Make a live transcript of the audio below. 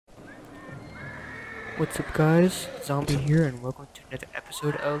What's up guys, Zombie here and welcome to another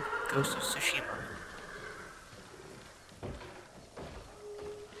episode of Ghost of Tsushima.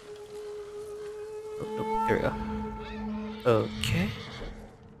 Oh, nope, there we go. Okay.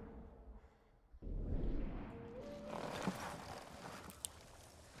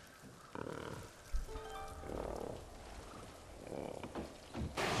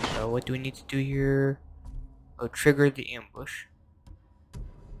 So what do we need to do here? Oh, trigger the ambush.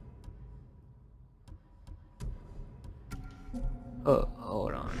 Oh,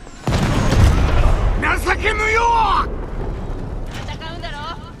 hold on. 情け無用！戦うんだろ？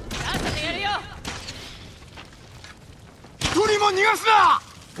さっさとやるよ。一人も逃がすな！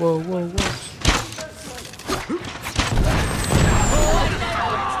 Whoa, whoa, whoa.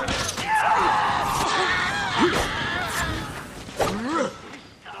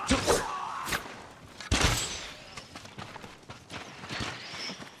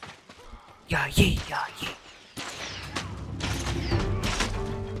 Yeah, yeah, yeah, yeah.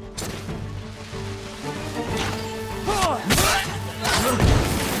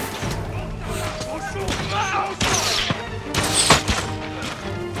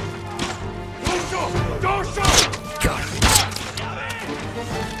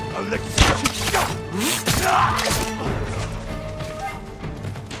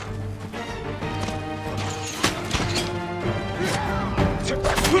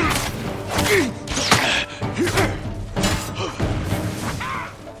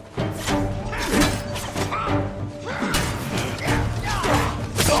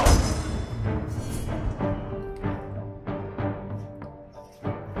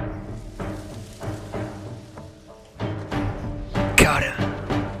 Got him. Got him.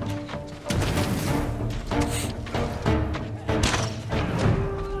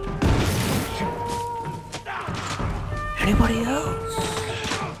 Anybody else?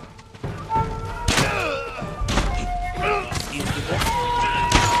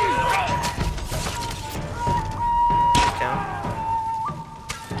 Down.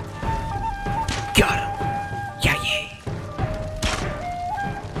 Got him. Yeah, yeah.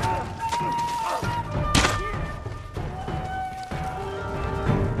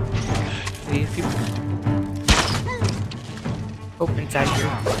 Oh, inside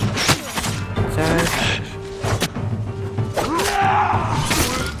here. Inside.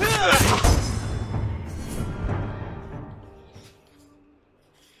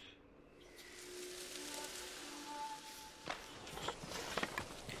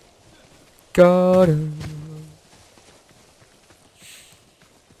 Got him.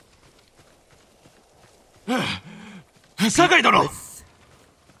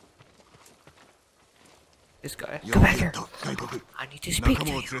 This guy. Come back here. I need to speak to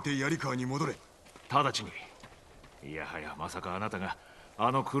you. 直ちに。いやはや、まさかあなたが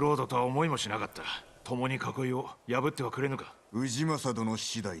あのクロードとは思いもしなかった。共に囲いを破ってはくれぬか。氏政殿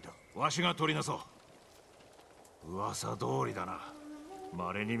次第だ。わしが取りなそう。噂通りだな。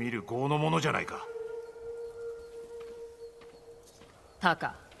稀に見る豪の者じゃないか。タ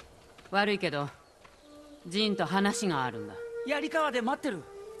カ、悪いけどジンと話があるんだ。槍川で待ってる。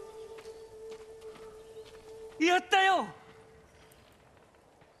やったよ。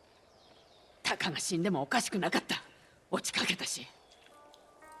タカが死んでもおかしくなかった。落ちかけたし。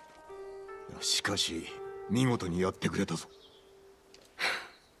しかし見事にやってくれたぞ。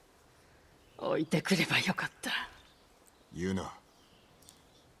置いてくればよかった。言うな。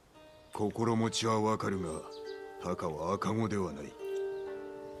心持ちはわかるが、タカは赤子ではない。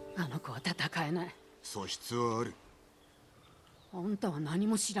あの子は戦えない。素質はある。あんたは何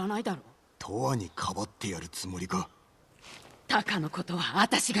も知らないだろう。永遠にかばってやるつもりか。タカのことは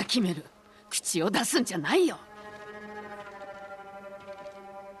私が決める。口を出すんじゃないよ。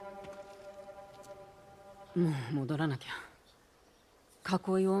もう戻らなきゃ。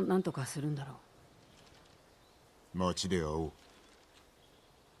囲いを何とかするんだろう。街で会おう。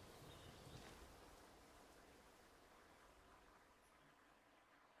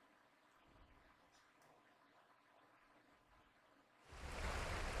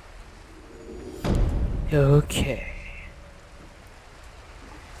Okay.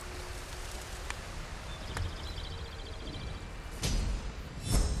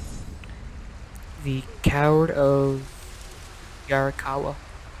 The Coward of Yarikawa.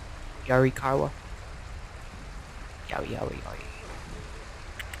 Yarikawa. Yowie, yowie, yowie.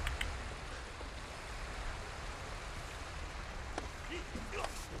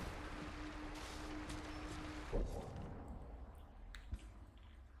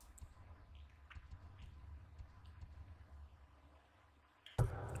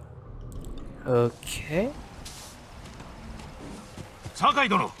 Okay. 酒井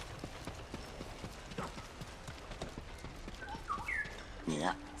殿。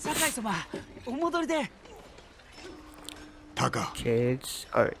酒井様、お戻りで。タカ、 Kids.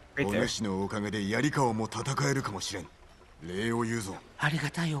 Alright, お right there. 主のおかげで槍川も戦えるかもしれん。礼を言うぞ。ありが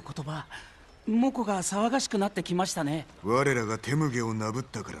たいお言葉。モコが騒がしくなってきましたね。我らが手麦をなぶっ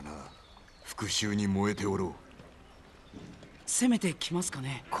たからな。復讐に燃えておろう。攻めてきますか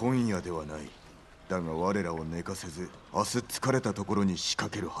ね。今夜ではない。だが我らを寝かせず、明日疲れたところに仕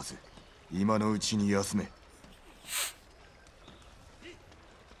掛けるはず。今のうちに休め。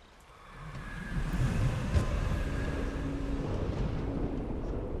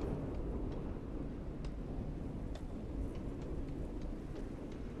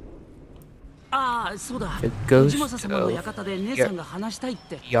ああ、そうだ。 The ghost 藤正様の館で姉さんが話したいっ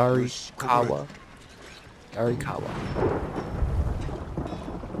て。 Yarikawa. Yarikawa.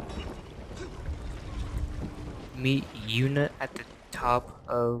 Meet Yuna at the top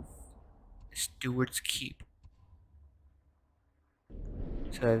of Steward's Keep.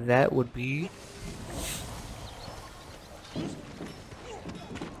 So that would be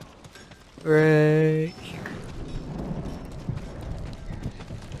right here.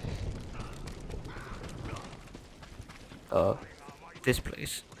 This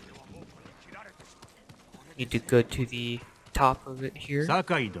place. Need to go to the top of it here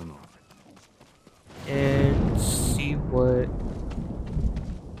and see what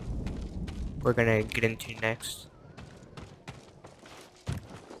we're gonna get into next.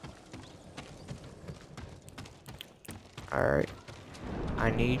 Alright. I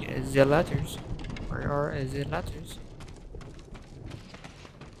need the letters. Where are the letters?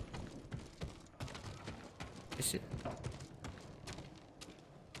 Is it?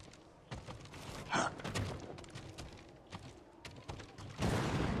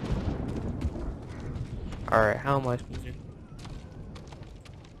 Alright, how am I supposed to?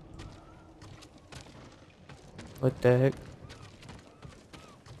 What the heck?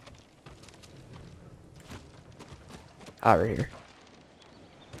 Ah, right here.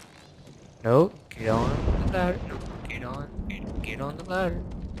 Nope, get on the ladder. Nope, get on the ladder.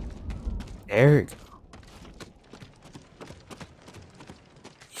 There we go.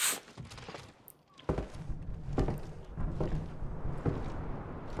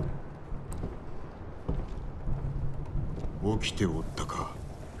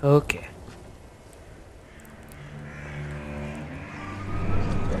 Okay.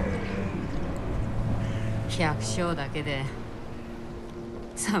 百姓だけで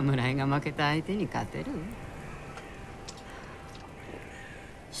侍が負けた相手に勝てる？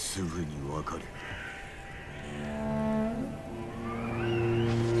すぐにわかる。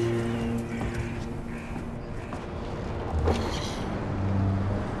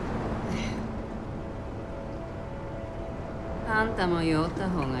あんたも酔った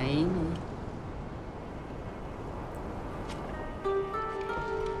方がいいね。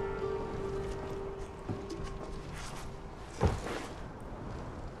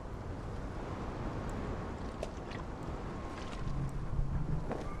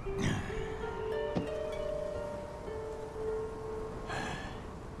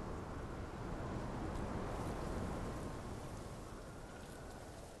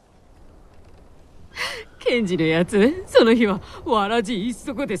ケンジのやつ、その日はわらじ一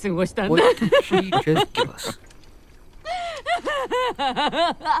足で過ごしたんだ。What did she just give us?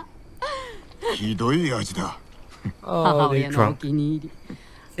 ひどい味だ。母 Oh, 親 they're のお drunk. 気に入り。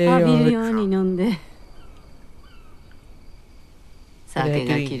 They 浴び are るように drunk. 飲んで酒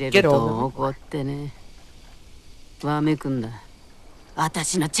が切れると怒ってね、わめくんだ。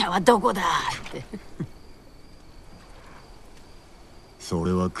私の茶はどこだって。そ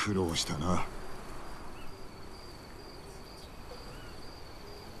れは苦労したな。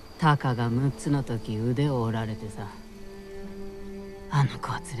タカが6つの時腕を折られてさ、あの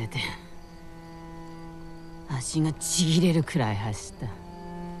子を連れて足がちぎれるくらい走っ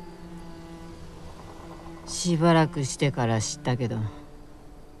た。しばらくしてから知ったけど、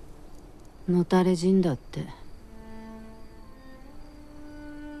のたれ死んだって。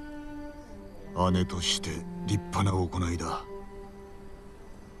姉として立派な行いだ。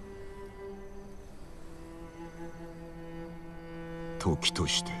時と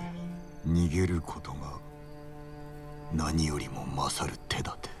して逃げることが何よりも勝る手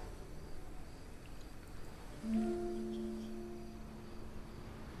立て。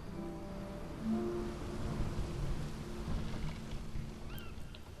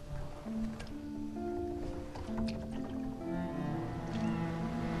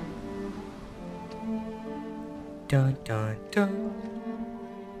Dun dun dun.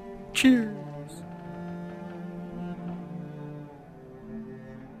 Cheers.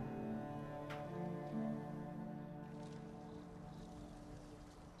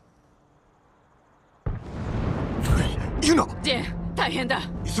 言うな。ジェン、大変だ。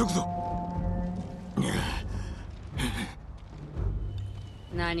急ぐぞ。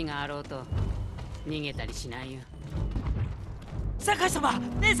何があろうと逃げたりしないよ。酒井様、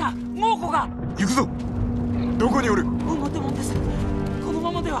姉さん、猛虎が。行くぞ。どこにおる？表門です。この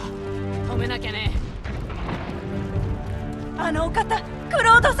ままでは。止めなきゃね。あのお方、ク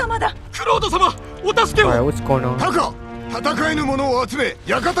ロード様だ。クロード様、お助けを。 Alright, what's going on? タカ、戦えぬ者を集め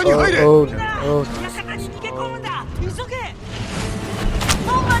館に Oh, 入れ。 oh, みんな、 no. Oh, 館に逃げ込むんだ。急げ。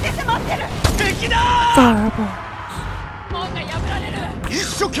門まで迫ってる。敵だ。 fireball. 門が破られる。一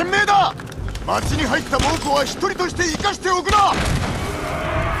生懸命だ。町に入った猛虎は一人として生かしておくな。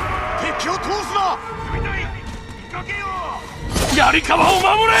敵を通すな。槍川を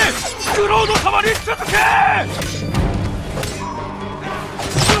守れ。クロード様に続け。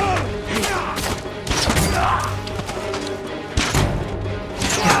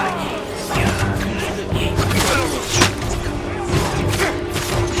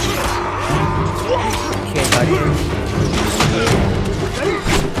Can't hide here.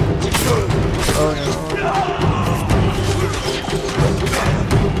 Oh no.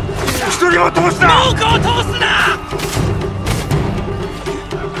 一人を通すな。猛虎を通すな。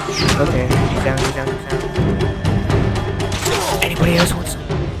 Okay, he's down, he's down, he's down. Anybody else wants some?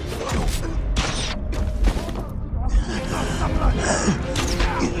 No,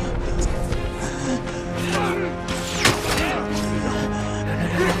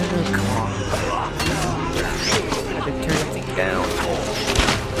 come on. I have to turn the thing down.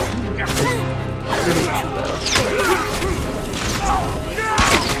 It's really too loud.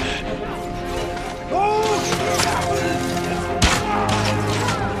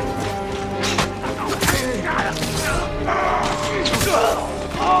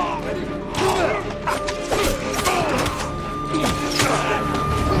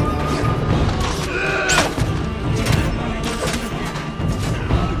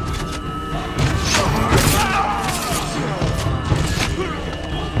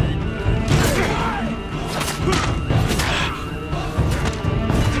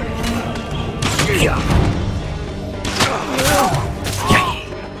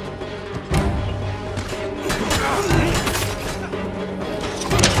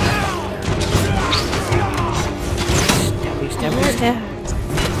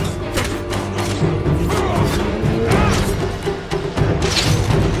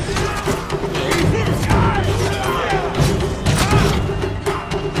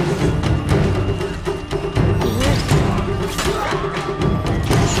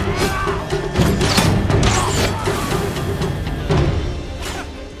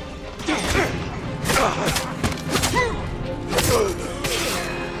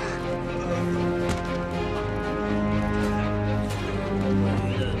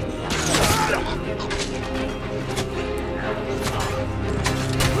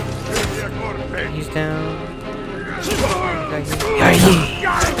 He's down.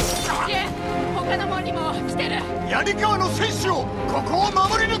 他の門にも来てる。槍川の戦士をここを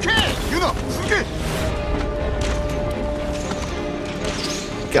守り抜け。ユナ、続け。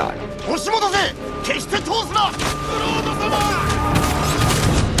 Got him. 押し戻せ。決して通すな。クロード様。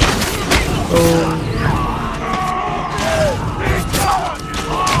 Oh.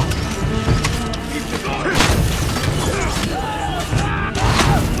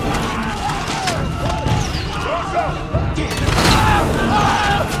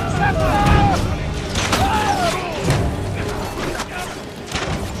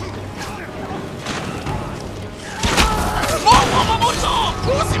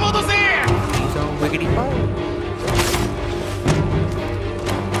 He's on wiggity fire.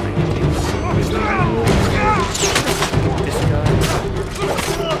 This guy.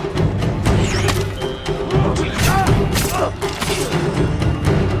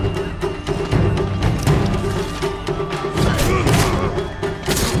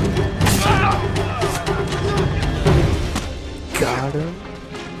 Got him.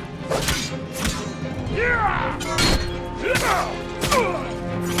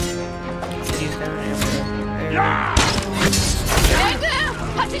 He's down there. レン君、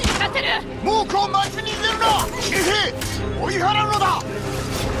橋に向かってる。猛虎を町に入れるな。騎兵、追い払うのだ。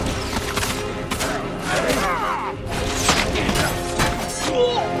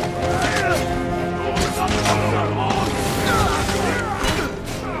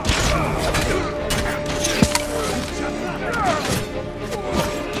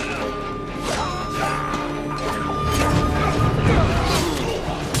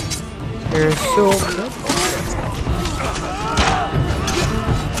 There's so many.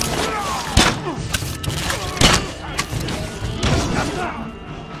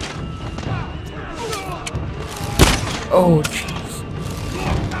 Oh, jeez.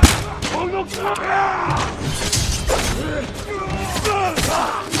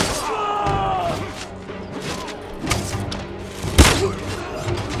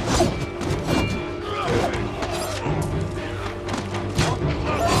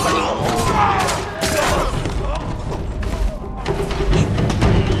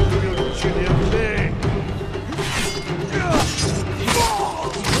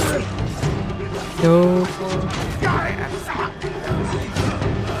 No.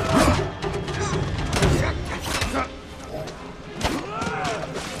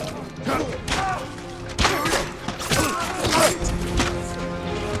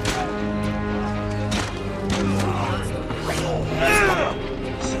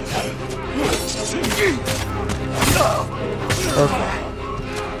 Okay.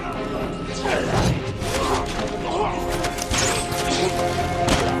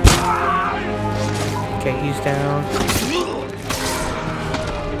 Okay, he's down.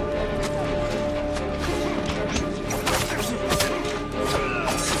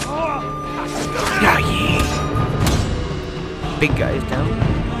 Yeah, yeah. Big guy's down.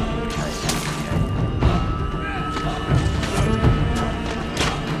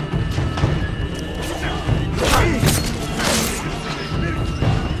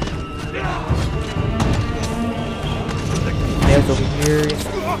 There's over here.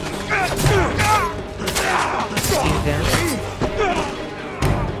 He's down.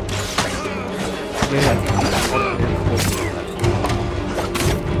 Yeah.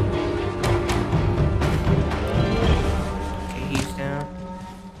 Okay, he's down.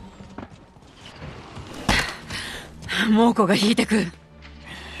 猛虎が引いてく。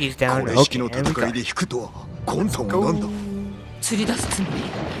 He's down. これ式 Okay, の and we 戦い got で引くとは魂胆はなんだ。釣り出すつも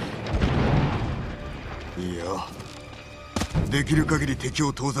り。いや、できる限り敵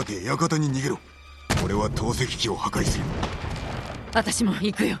を遠ざけ館に逃げろ。俺は投石機を破壊する。私も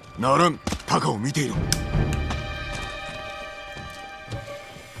行くよ。ならん、タカを見ていろ。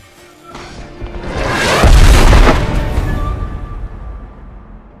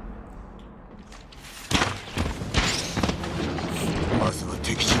まずは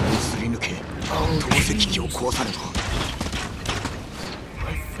敵陣をすり抜け、投石機を壊さねば。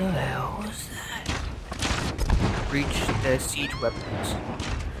 What the hell was that? Reach the siege weapons.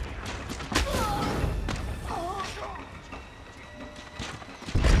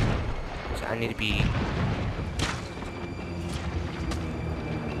 So I need to be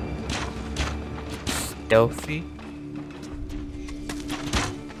stealthy.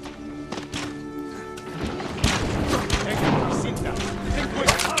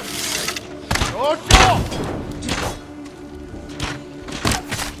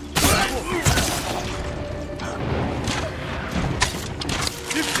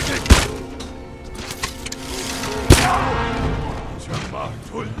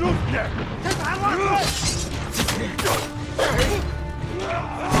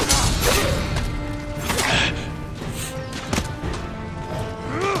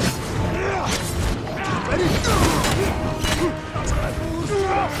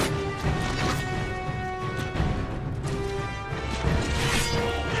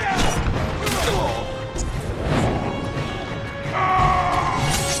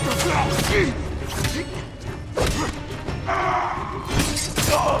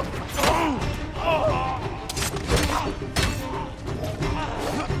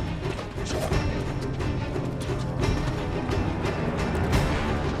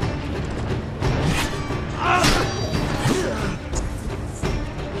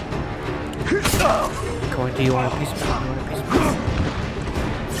 Coin, do you want a piece of it? You want a piece of it?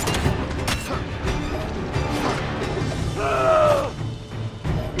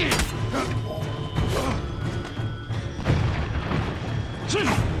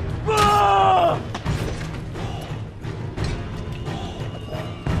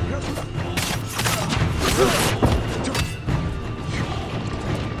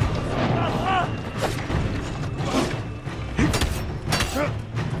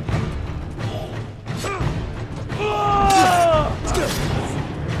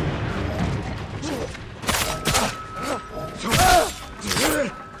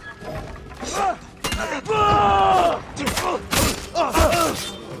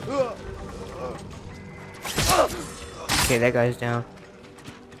 Okay, that guy's down.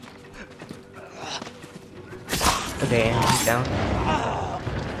 Okay, and he's down.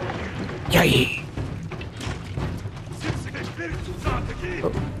 Yay!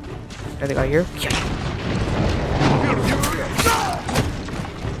 Oh, another guy here. Yay!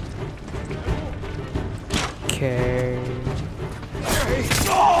 Okay.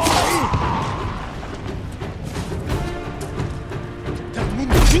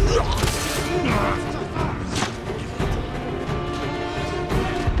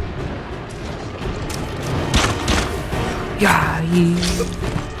 Yeah.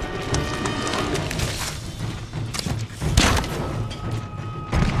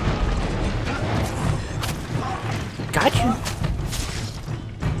 Got you.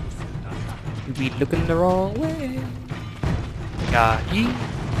 You be looking the wrong way. Yeah.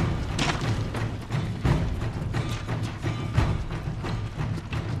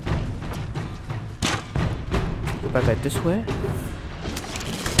 Go back out this way.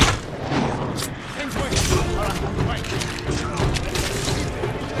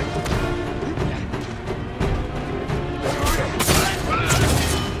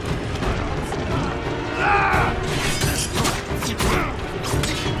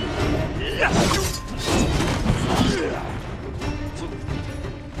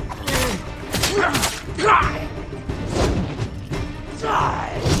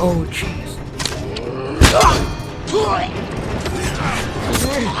 Oh, jeez.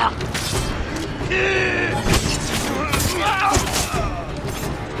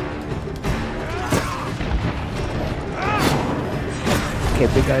 Okay,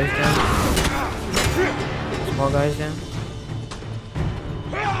 big guys down. Small guys down.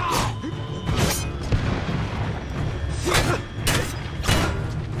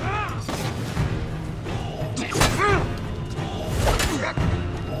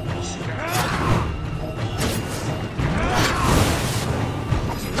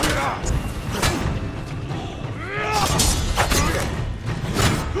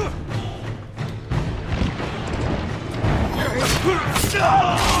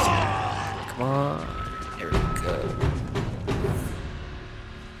 Come on, there we go.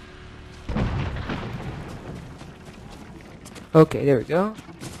 Okay, there we go.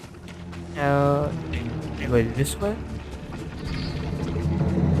 Now, go this way.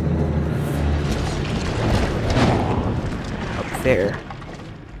 Up there.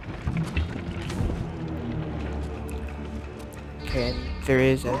 Okay, and there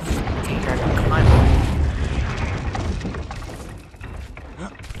is a thing I can climb on.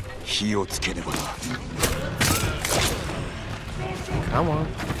 火をつけねばな。 Come on,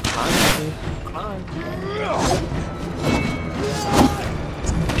 climb, climb.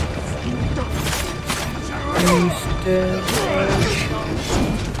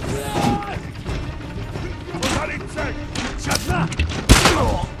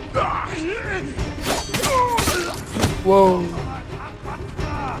 Whoa.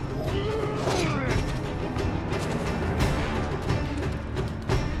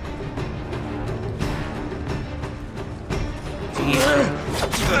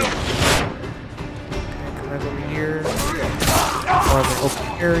 Come back over here. More of an open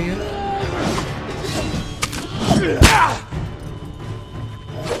area.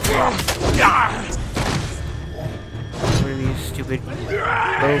 What are these stupid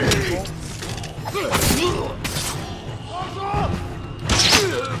low people?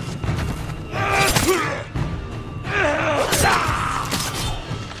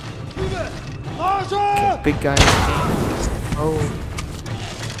 Okay, big guy. Oh.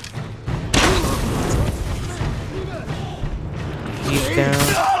 He's down.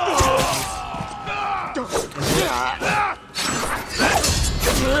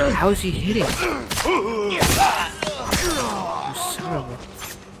 How is he hitting? You son of a...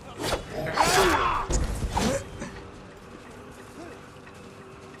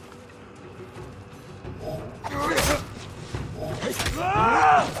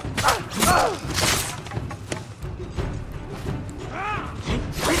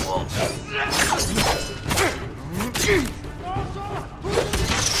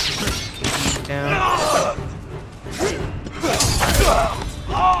 Down.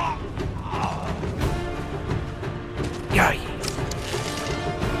 Yeah.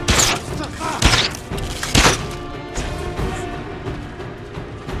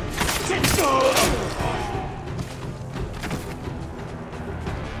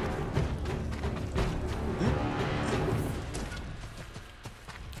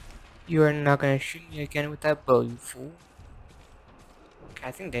 You are not gonna shoot me again with that bow, you fool. Okay,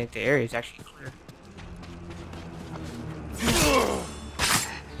 I think the area is actually clear.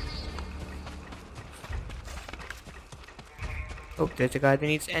 Oh, there's a guy that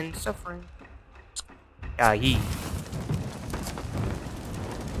needs to end suffering. Ah, he.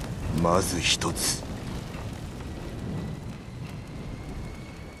 まず一つ。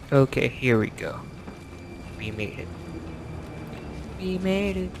 Okay, here we go. We made it. We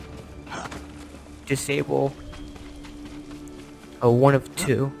made it. Disable. Oh, one of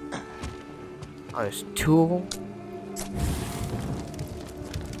two. Oh, there's two of them.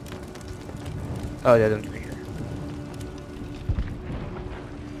 Oh, the other one's right here.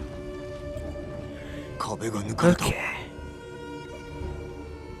 壁が抜かれた。 Okay.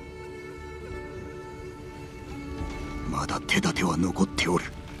 残っておる。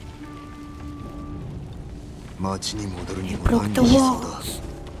町に戻るにも Broke 何 the 日そうだ。 walls.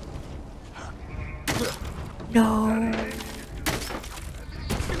 No.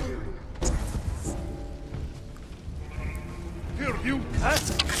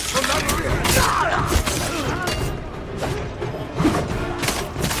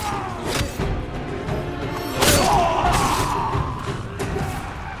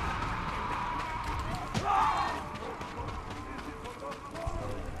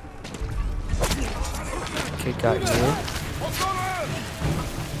 Okay, got you.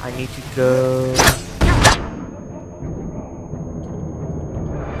 I need to go.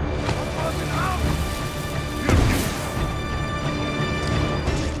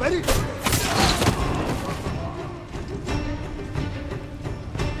 Ready?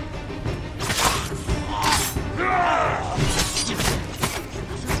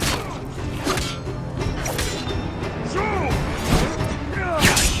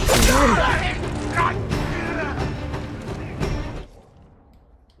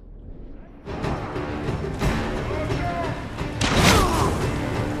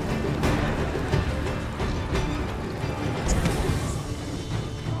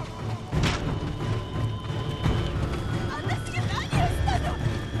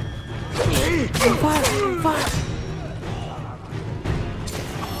 Fire! Fire!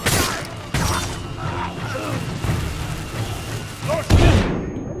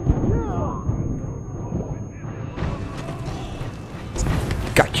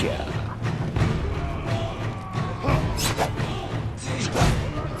 Gotcha.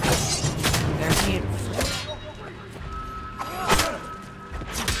 There he is.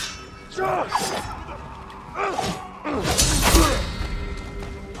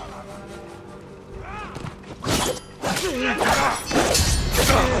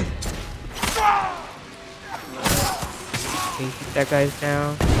 Okay, keep that guy's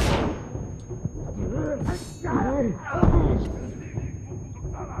down.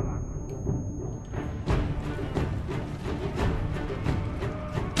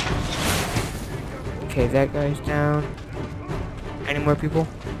 Okay, that guy's down. Any more people?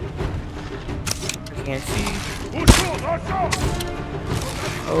 I can't see.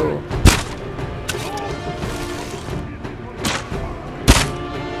 Oh.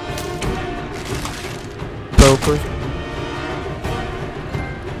 Bow person.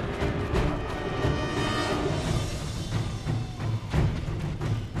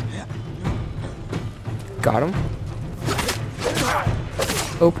 Got him.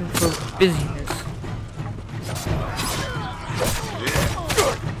 Open for busyness.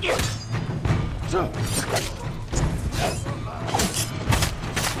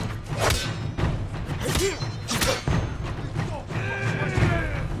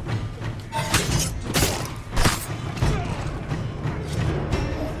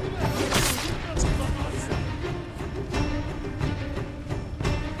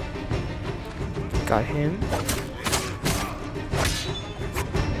 Got him.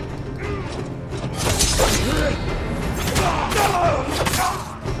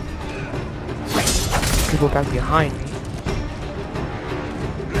 People back behind me.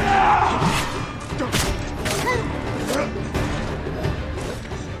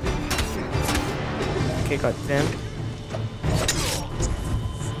 Okay, got them.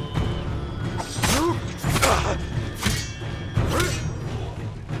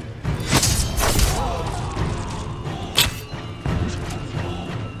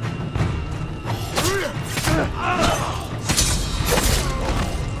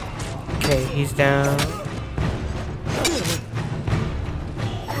 Okay, he's down.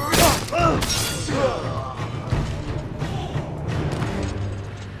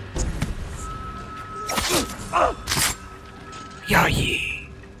 Yeah, yeah.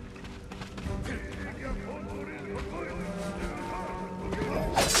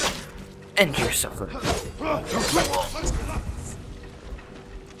 End your suffering.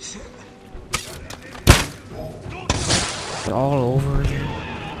 All over again.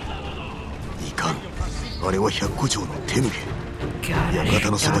 いかん。あれは百古城の手抜け。 God,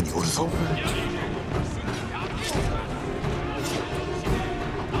 館のそばにおるぞ。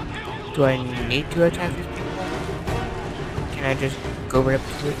 Do I need to attack these people? Can I just go right up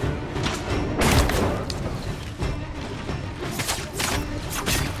to it?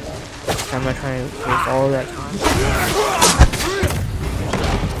 I'm not trying to waste all of that time.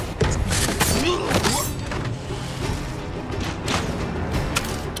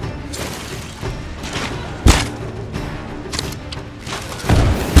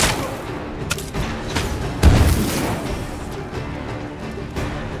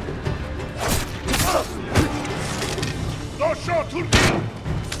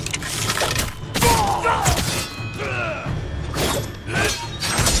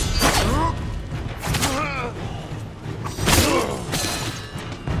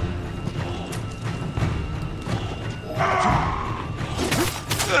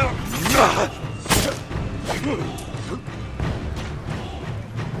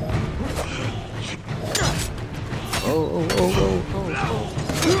 Oh, oh, oh, oh, oh.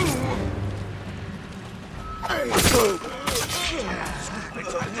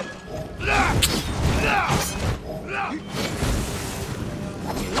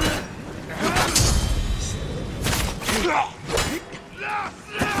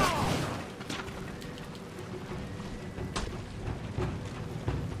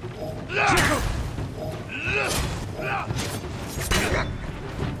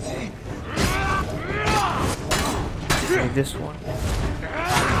 Maybe this one.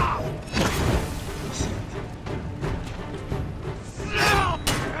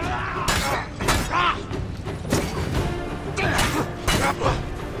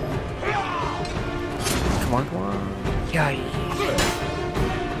 Come on, come on. Yeah.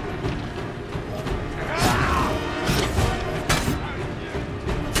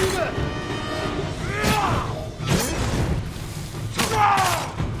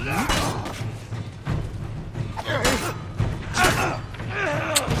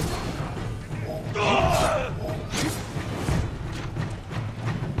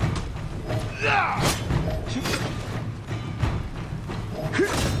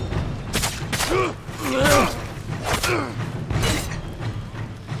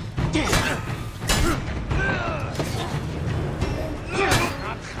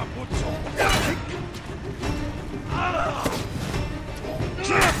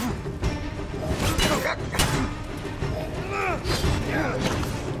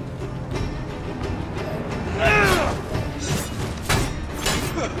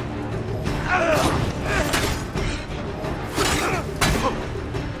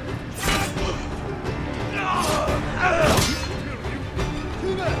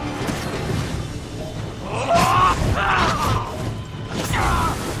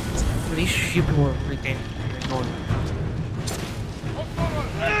 These sheep were freaking annoying.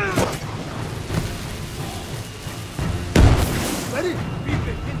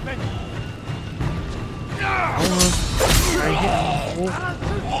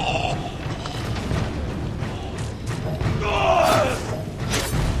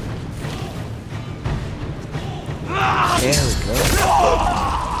 There we go.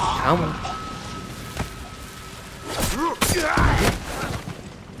 Come on.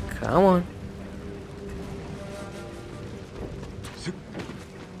 Come on.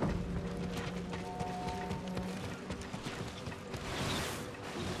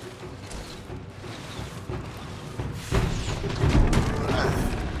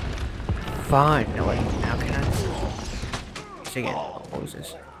 Fine. No, wait. How can I? Once again. What was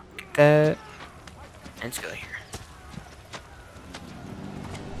this? Get that. And let's go here.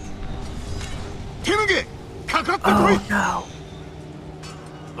 Oh no.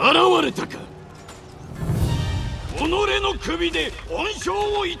 現れたか。己の首で恩賞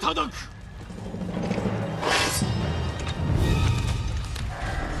をいただく。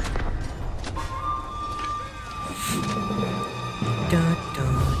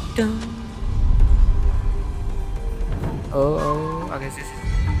Oh, I guess this is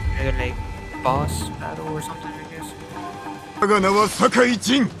another like boss battle or something, I guess. 我が名は酒井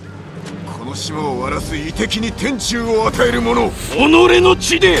仁。この島を荒らす遺敵に天誅を与える者。己の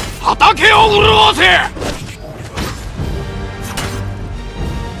血で畑を潤せ。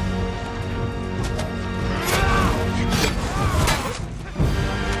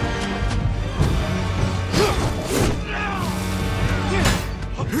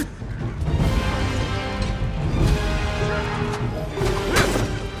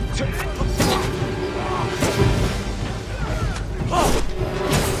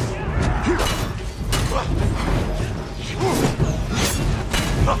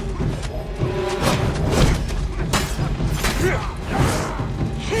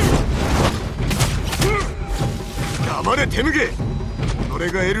黙れ手向け。己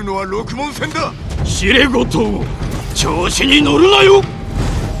が得るのは六文銭だ。知れ事を調子に乗るなよ。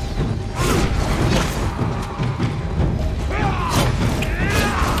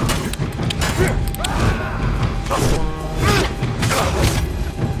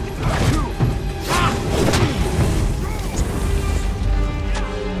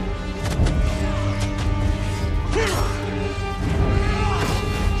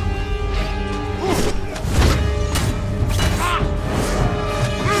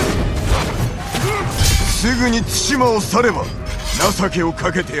すぐに対馬を去れば情けを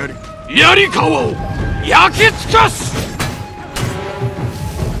かけてやる。槍川を焼き尽かす。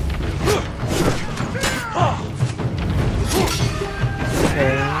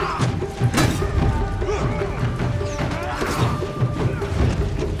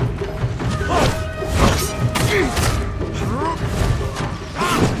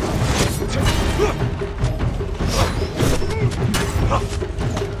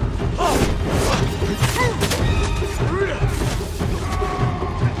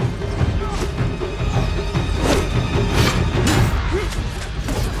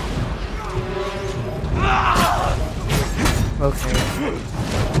Okay.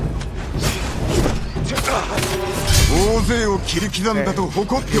 大勢を切り刻んだと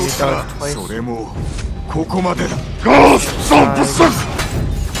誇っておったら、それもここまでだ。ゴースト不足。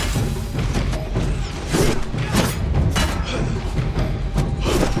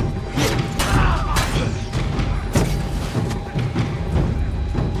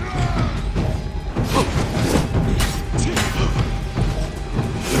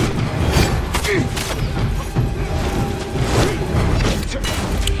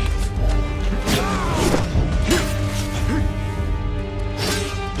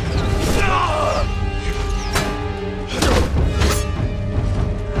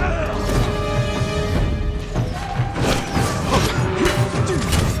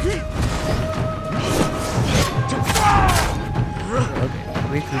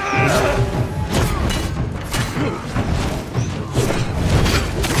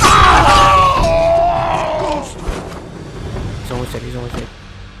He's almost dead.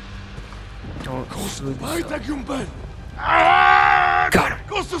 Don't screw this up. Got him.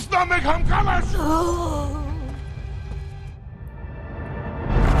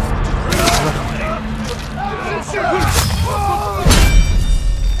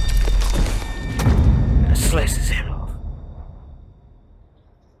 Slice his head off.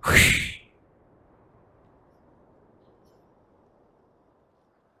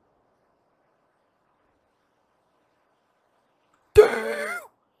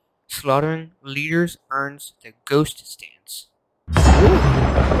 Slaughtering leaders earns the ghost stance.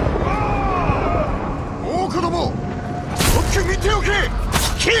 大子供、よく見ておけ。引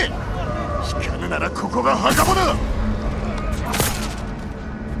け。引かぬならここが墓場だ。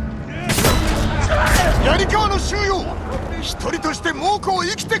槍川の収容。一人として猛虎を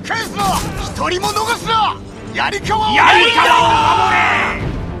生きて返すな。一人も逃すな。槍川を守れ。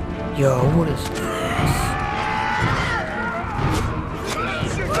Yo, what is this?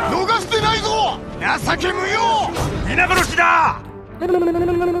 逃してないぞ。情け無用。皆殺しだ。Kill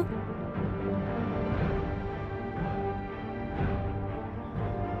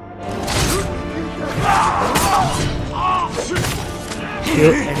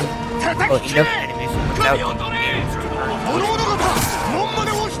enough enemies without being damaged. この者方、門ま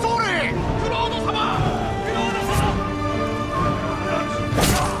で押し通れ。クロード様。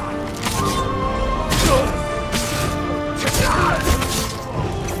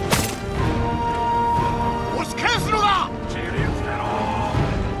押し返すのだ。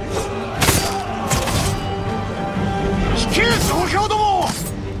引け、増票ども。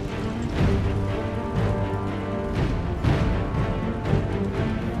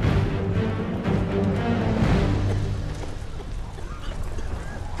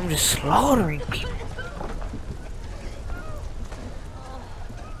I'm just slaughtering people.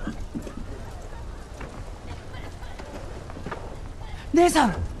 姉さ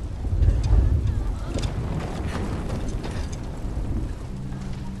ん。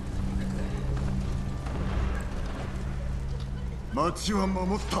町は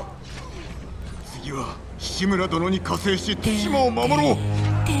守った。次は志村殿に加勢し対馬を守ろう。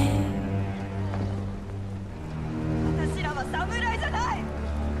私らは侍じゃない。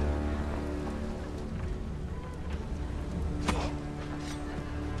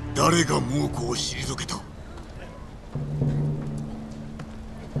誰が猛虎を退けた。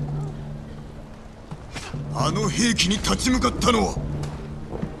あの兵器に立ち向かったのは。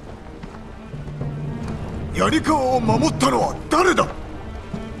槍川を守ったのは誰だ。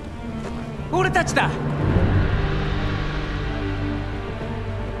俺たちだ。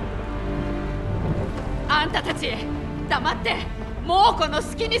あんたたち黙って猛虎の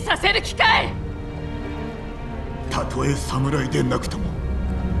好きにさせる気かい。たとえ侍でなくとも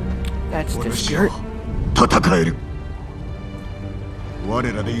That's the 私は spirit. 戦える。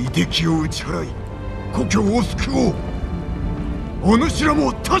我らで夷敵を打ち払い故郷を救おう。お主ら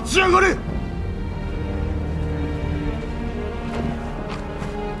も立ち上がれ。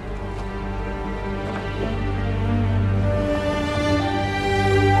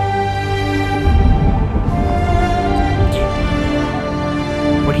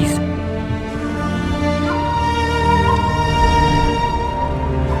What do you say?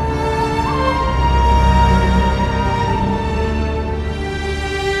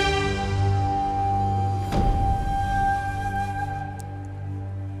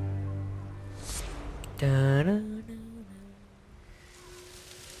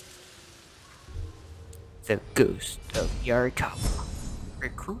 The ghost of Yarikawa.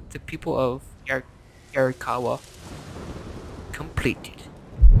 Recruit the people of Yarikawa. Completed.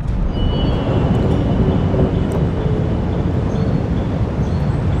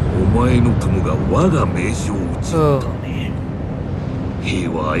 お前の友が我が名将を討ち Oh man. 兵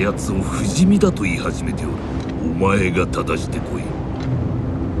はあやつを不死身だと言い始めておる。お前が正してこい。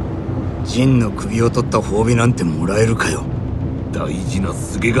ジンの首を取った褒美なんてもらえるかよ。大事な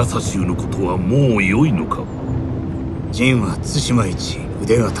菅笠衆のことはもう良いのか。ジンは対馬一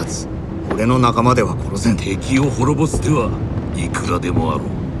腕が立つ。俺の仲間では殺せん。敵を滅ぼす手はいくらでもあろう。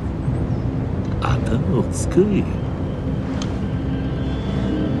頭を使え。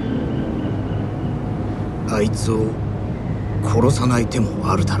あいつを殺さない手も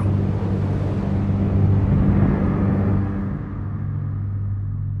あるだろう。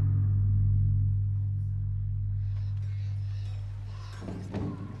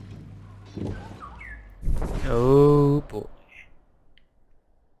Oh boy.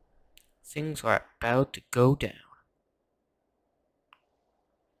 Things are about to go down.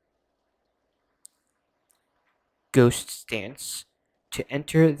 Ghost Stance. To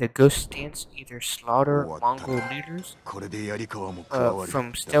enter the Ghost Stance, either slaughter Mongol leaders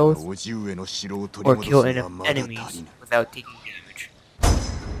from stealth or kill enemies without taking damage.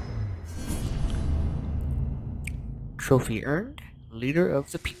 Trophy earned, Leader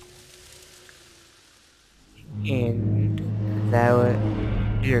of the People. And that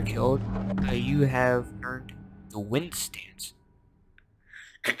leader killed, you have earned the Wind Stance.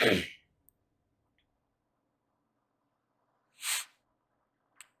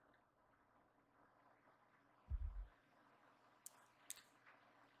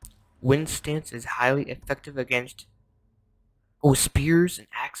 Wind Stance is highly effective against spears and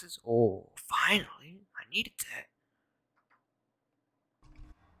axes. Oh, finally, I needed that.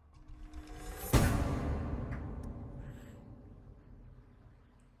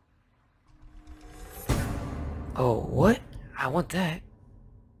 Oh, what? I want that.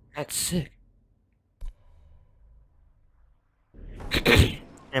 That's sick. And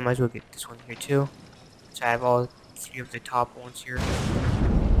I might as well get this one here too. So I have all three of the top ones here.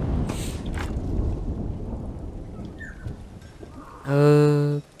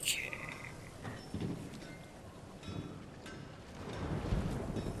 Okay.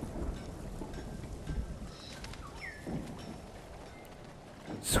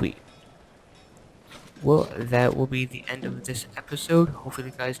 Sweet. Well, that will be the end of this episode. Hopefully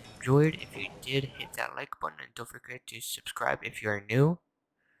you guys enjoyed. If you did, hit that like button and don't forget to subscribe if you are new.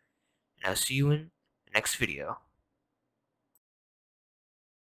 And I'll see you in the next video.